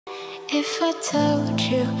If I told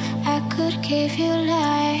you I could give you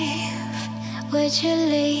life, would you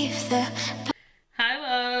leave the... Hi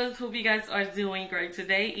loves, hope you guys are doing great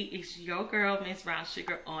today. It is your girl, Miss Brown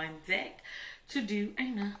Sugar, on deck to do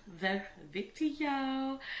another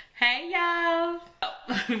video. Hey y'all.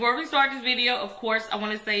 Before we start this video, of course, I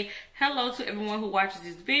want to say hello to everyone who watches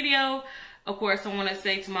this video. Of course, I want to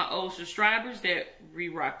say to my old subscribers that we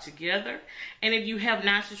rock together. And if you have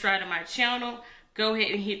not subscribed to my channel, go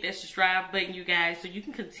ahead and hit that subscribe button, you guys, so you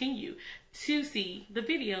can continue to see the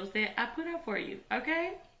videos that I put out for you,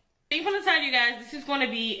 okay? I'm gonna tell you guys, this is going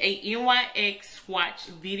to be a NYX swatch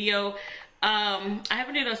video. I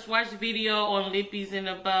haven't did a swatch video on lippies in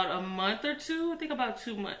about a month or two. I think about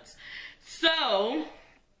 2 months. So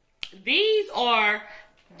these are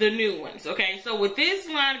the new ones, okay? So with this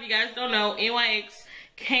line, if you guys don't know, NYX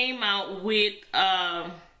came out with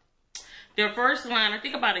their first line, I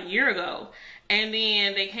think about a year ago. And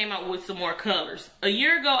then they came out with some more colors. A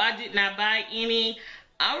year ago, I did not buy any.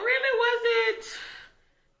 I really wasn't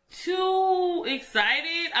too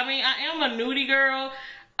excited. I mean, I am a nudie girl.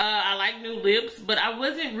 I like nude lips, but I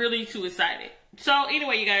wasn't really too excited. So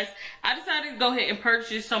anyway, you guys, I decided to go ahead and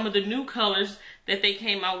purchase some of the new colors that they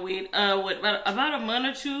came out with about a month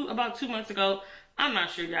or two, about 2 months ago. I'm not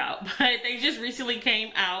sure, y'all, but they just recently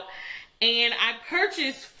came out. And I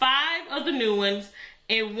purchased 5 of the new ones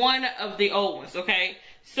and 1 of the old ones, okay?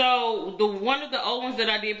 So the one of the old ones that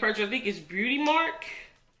I did purchase, I think is Beauty Mark.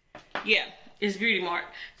 Yeah, it's Beauty Mark.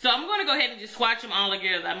 So I'm going to go ahead and just swatch them all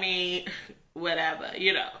together. I mean, whatever,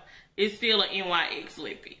 you know. It's still an NYX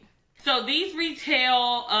lippy. So these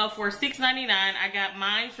retail for $6.99. I got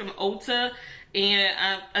mine from Ulta,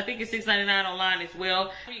 and I think it's $6.99 online as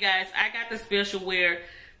well. You guys, I got the special where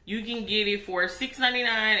you can get it for $6.99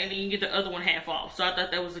 and then you get the other one half off. So I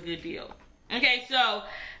thought that was a good deal. Okay, so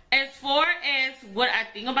as far as what I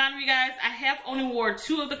think about them, you guys, I have only wore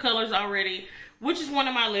 2 of the colors already, which is one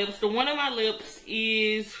of my lips. The one of my lips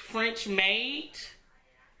is French made.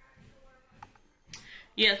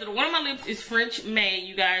 Yeah, so the one of my lips is French made,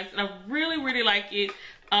 you guys, and I really, really like it.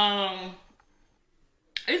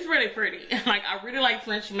 It's really pretty. Like, I really like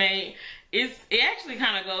French made. It actually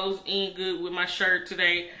kind of goes in good with my shirt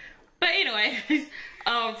today. But anyways,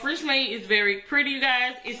 French made is very pretty, you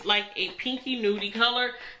guys. It's like a pinky nudie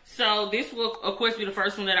color. So this will, of course, be the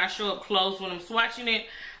first one that I show up close when I'm swatching it.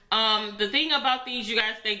 The thing about these, you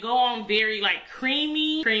guys, they go on very like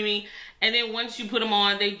creamy. And then once you put them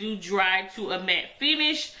on, they do dry to a matte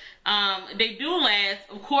finish. They do last,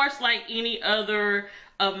 of course, like any other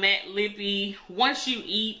matte lippy. Once you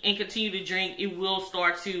eat and continue to drink, it will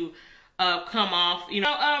start to come off, you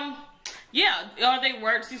know. Yeah, are they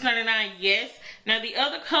worth $6.99? Yes. Now the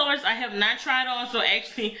other colors I have not tried on, so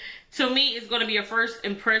actually to me it's going to be a first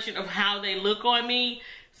impression of how they look on me.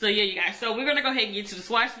 So yeah, you guys, so we're going to go ahead and get to the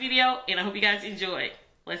swatch video, and I hope you guys enjoy.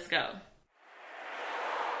 Let's go.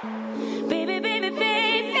 Baby, baby,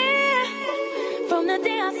 baby, from the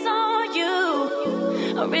day I saw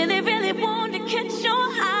you, I really, really wanted to catch your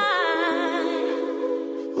eye.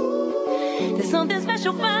 There's something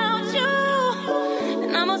special about you,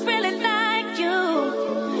 and I must really like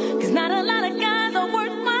you, 'cause not a lot of guys are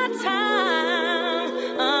worth my time.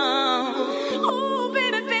 Oh,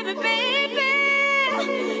 baby, baby, baby,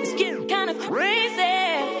 it's getting kind of crazy.